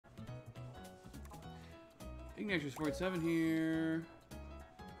Ignatius47 here.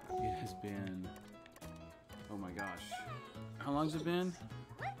 It has been... Oh my gosh. How long has it been?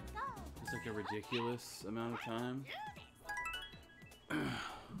 It's like a ridiculous amount of time.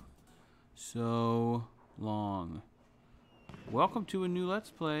 So long. Welcome to a new Let's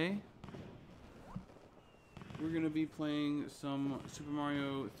Play. We're going to be playing some Super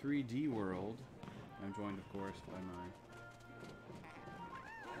Mario 3D World. I'm joined, of course, by my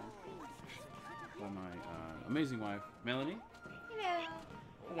amazing wife, Melanie. Hello.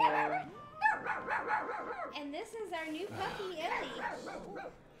 Hello. And this is our new puppy,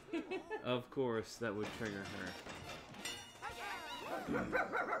 Ellie. Of course, that would trigger her.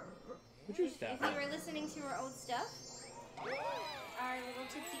 Would you stop If you were listening to our old stuff, our little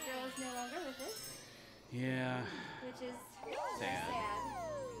tipsy girl is no longer with us. Yeah. Which is Sad.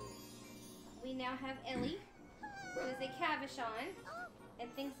 We now have Ellie, who is a Cavachon, and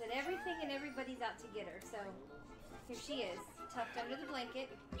thinks that everything and everybody's out to get her. So here she is, tucked under the blanket,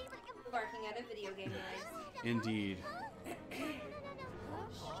 barking at a video game noise. Indeed.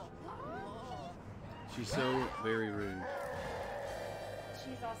 She's so very rude.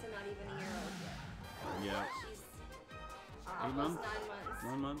 She's also not even a year old yet. Yeah. She's 8 almost months?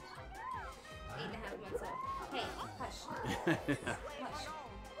 9 months. 1 month? 8.5 months old. Hey, hush. Hush.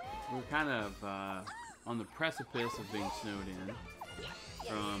 We're kind of on the precipice of being snowed in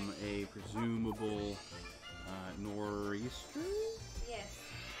from a presumable nor'easter? Yes.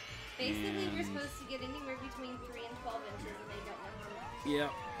 Basically, we're supposed to get anywhere between 3 and 12 inches, and they don't know how much.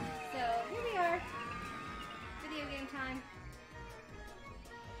 Yep. So, here we are. Video game time.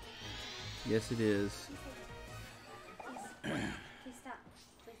 Yes, it is. Please stop.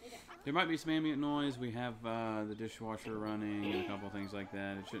 Please lay down. There might be some ambient noise. We have the dishwasher running and a couple things like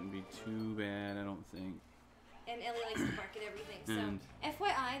that. It shouldn't be too bad, I don't think. And Ellie likes to bark at everything. So, And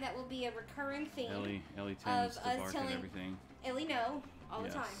FYI, that will be a recurring theme. Ellie tends to us bark at telling everything. Ellie no all the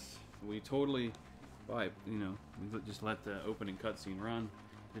time. We totally, we just let the opening cutscene run.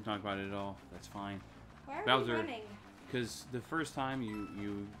 Didn't talk about it at all. That's fine. Why are Bowser, we running? because the first time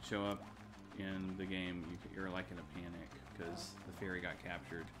you show up in the game, you're like in a panic because the fairy got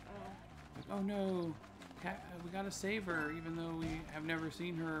captured. Like, oh no, we gotta save her, even though we have never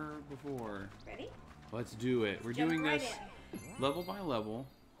seen her before. Ready? Let's do it. We're Jump doing right this in. level by level,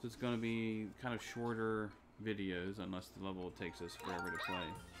 so it's going to be kind of shorter videos, unless the level takes us forever to play.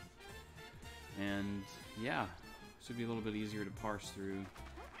 And yeah, should be a little bit easier to parse through,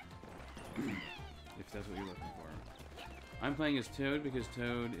 if that's what you're looking for. I'm playing as Toad because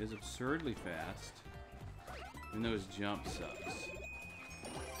Toad is absurdly fast, even though his jump sucks.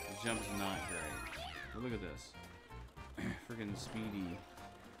 His jump is not great. But look at this. Freaking Speedy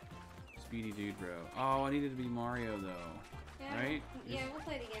dude, bro. Oh, I needed to be Mario though, Yeah, right? Yeah, we'll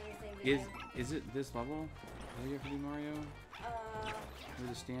play it again the same video. Is it this level? Do you have to be Mario? Where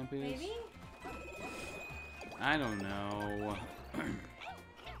the stamp is? Maybe? I don't know.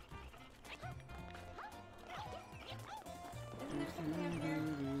 Isn't there something up here?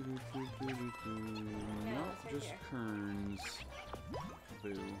 Nope, it's right just there. kerns.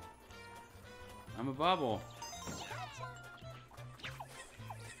 Boo. I'm a bubble.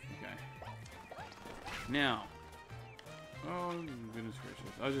 Okay. Now. Oh, goodness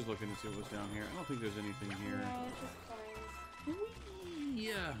gracious. I was just looking to see what was down here. I don't think there's anything here. No, it's just coins.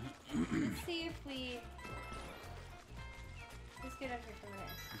 Yeah. Let's see if we... Let's get up here from there.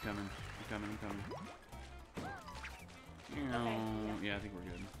 I'm coming. Okay, Yeah, I think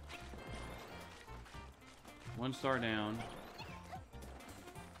we're good. 1 star down.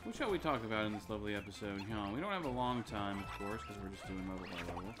 What shall we talk about in this lovely episode? We don't have a long time, of course, because we're just doing level by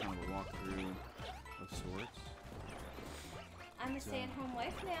level. Kind of a walkthrough of sorts. I'm a stay-at-home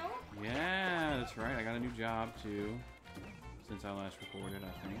wife now. Yeah, that's right. I got a new job, too, since I last recorded,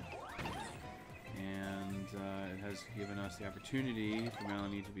 I think. And it has given us the opportunity for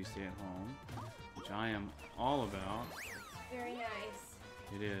Melanie to be stay-at-home, which I am all about. Very nice.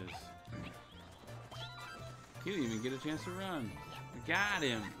 It is. He didn't even get a chance to run. I got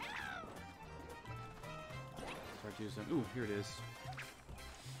him. Start to do some. Ooh, here it is.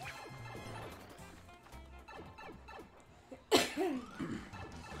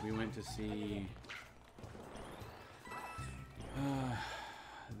 We went to see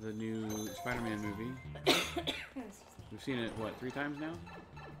the new Spider-Man movie. We've seen it, what, 3 times now?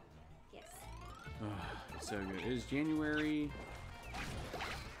 Yes. Oh, it's so good. It is January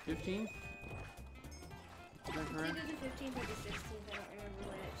 15th? Is that correct? It's either the 15th or the 16th, I don't remember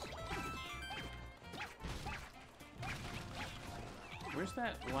which. Where's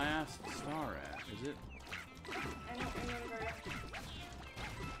that last star at? Is it? I don't remember.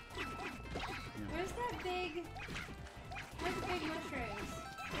 Where's that big Where's the big mushrooms?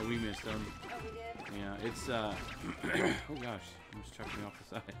 Oh, we missed them. Oh, we did? Yeah, it's, oh gosh, you just chucked me off the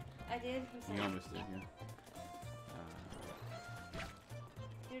side. I did? I'm sorry. You almost did, yeah.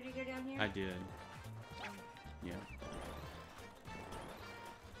 Did you go down here? I did. Yeah.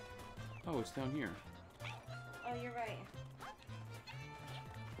 Oh, it's down here. Oh, you're right.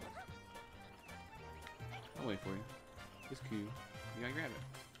 I'll wait for you. It's cute. You gotta grab it.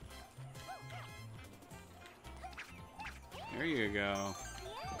 There you go.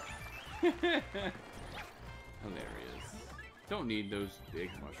 Oh, there he is. Don't need those big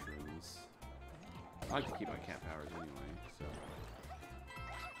mushrooms. I like to keep my cat powers anyway, so.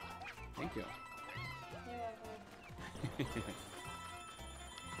 Thank you. You're welcome.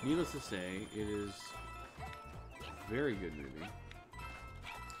 Needless to say, it is a very good movie.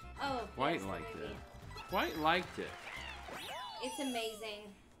 Oh, Quite yes, liked movie. it. Quite liked it. It's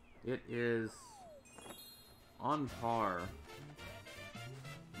amazing. It is on par,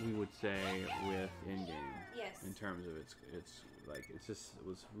 we would say, with Endgame. Yes. In terms of it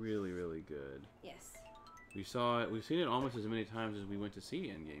was really, really good. Yes. We've seen it almost as many times as we went to see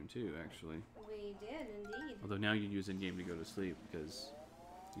Endgame too, actually. We did indeed. Although now you use Endgame to go to sleep because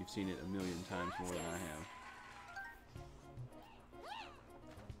you've seen it a million times more than I have.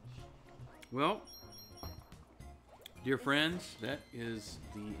 Well, dear friends, that is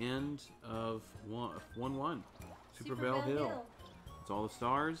the end of 1-1. Super Bell Hill. It's all the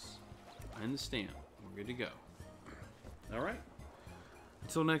stars and the stamp. We're good to go. All right.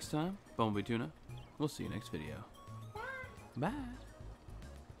 Until next time, Bumblebee Tuna. We'll see you next video. Bye.